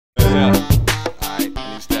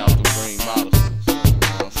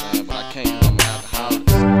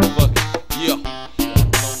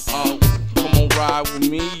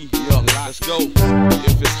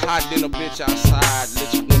bring a bitch outside,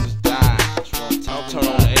 let your windows down. Turn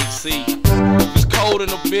on the AC. If it's cold in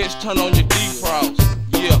the bitch, turn on your defrost.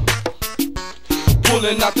 Yeah.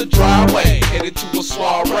 Pulling out the driveway, headed to a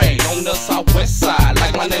soiree on the southwest side,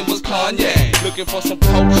 like my name was Kanye. Looking for some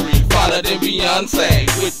poetry, finer than Beyonce,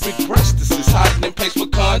 with big breasts, hotter than pace for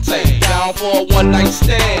Conte. Down for a one-night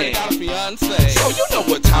stand, got a fiance. So you know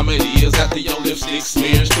what time it is after your lipstick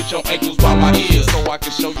smears. Put your ankles by my ears so I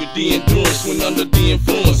can show you the endurance when under the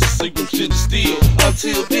influence. Sleep them shit still.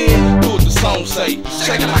 Until then, do what the song say.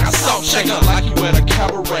 Shake it like a salt shaker, like you at a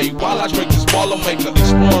cabaret. While I drink this Boilermaker,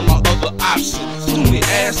 exploring my other options. Toonie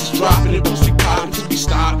ass is dropping and pussy popping to be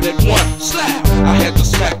stopping at one slap. I had to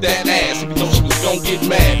smack that ass even though she was gon' get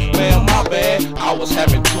mad. Man, my bad, I was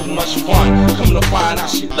having too much fun. Coming to find out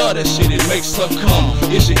she love that shit, it makes her come.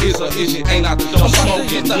 Is you is or is you ain't out the door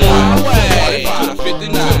smoking the highway.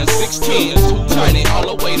 59 and 16, too tiny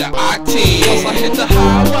all the way to I-10. Once I hit the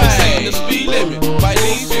highway, saying the speed limit by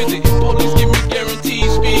these 50. Police give me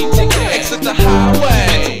guaranteed speed ticket. Exit the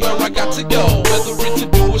highway to where I got to go. Whether it's to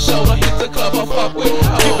do a show or hit the club or fuck with.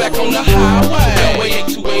 Get back on the highway. Railway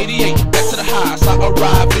 8288, back to the highs. I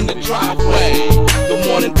arrive in the driveway. The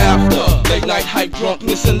morning after, late night hype,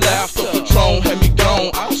 drunkenness and laughter. Patron had me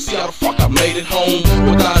gone. I don't see how the fuck I made it home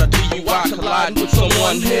without a DUI colliding with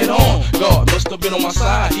someone head on. God must have been on my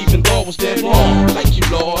side, even though I was dead wrong. Thank you,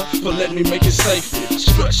 Lord, for letting me make it safely.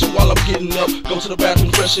 Stretching while I'm getting up, go to the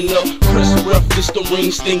bathroom, freshen up. Press breath,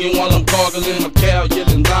 Listerine stinging while I'm gargling. My gal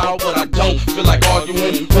yelling loud, but I don't feel like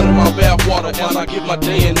arguing. Putting my bath water as I get my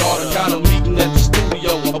day in order. Got a meeting at the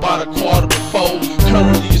studio about a quarter before.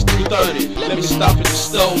 Currently it's 3:30. Let me stop at the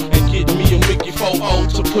store and get me a Mickey 4-0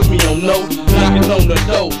 to put me on note. Knocking on the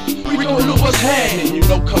door. We gon' look what's happening. You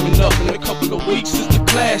know, coming up in a couple of weeks is the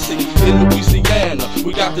classic in Louisiana.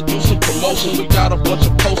 We got to do some promotion. We got a bunch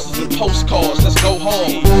of posters and postcards. Let's go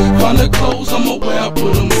home. Find the clothes I'ma wear,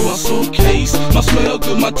 put them in my suitcase. My smell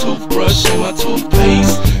good, my toothbrush and my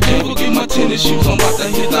toothpaste. Can't forget my tennis shoes. I'm about to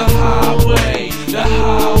hit the highway. The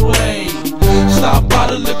highway. Stop by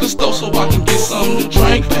the liquor store so I can get something to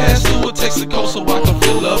drink. Pass through a Texaco so I can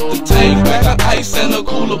fill up the tank. Pack of ice and a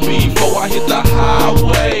cooler before I hit the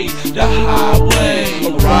highway. The highway.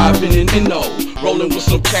 Arriving in Inno, rolling with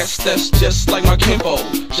some cats that's just like my kinfo.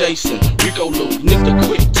 Jason, Rico Lou, Nick the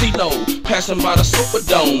Quick, T-Lo. Passing by the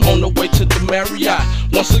Superdome on the way to the Marriott.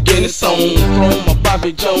 Once again it's on. Throw my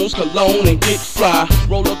Bobby Jones cologne and get fly.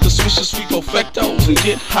 Roll up the Swisher Sweet Perfectos and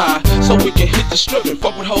get high, so we can hit the strip and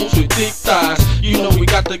fuck with hoes with thick thighs. You know we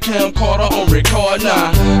got the camcorder on record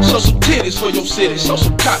now. Show some titties for your city, show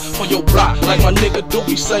some cot for your block. Like my nigga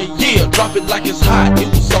Doobie say, yeah, drop it like it's hot. It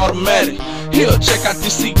was automatic. Here, check out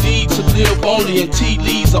this CD to live only, and T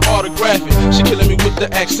Lee's are autographic. She killing me with the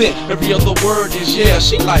accent, every other word is yeah.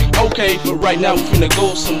 She like, okay, but right now we finna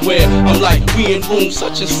go somewhere. I'm like, we in room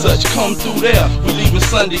such and such, come through there. We leaving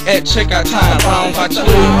Sunday at checkout time, round by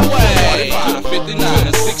 12. 59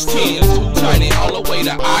 and 16, too tiny all the way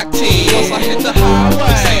to I-10. Once I hit the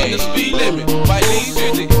highway, saying the speed limit by these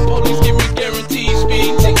 50. Police give me guaranteed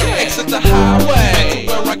speed ticket. Exit the highway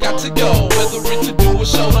to where I got to go. Whether it's to do a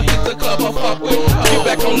show or hit the club or fuck with. Get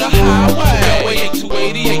back on the highway. Railway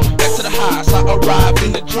 8288, back to the highs. I arrive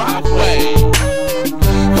in the driveway.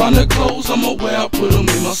 Find the clothes I'ma wear, put them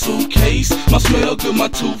in my suitcase. My smell good, my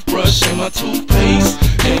toothbrush and my toothpaste.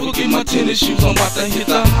 Can't forget my tennis shoes, I'm about to hit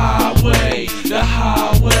the highway. The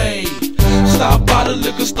highway. Stop by the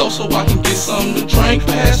liquor store so I can get something to drink.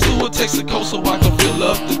 Pass through a Texaco so I can fill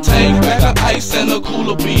up the tank. Pack of ice and a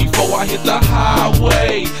cooler before I hit the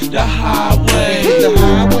highway. The highway. Hit the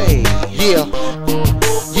highway. Yeah.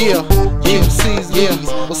 MCs, yeah.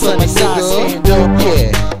 What's up, my nigga? Stand up,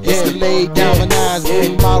 yeah. Escalade, diamond eyes,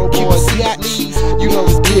 green model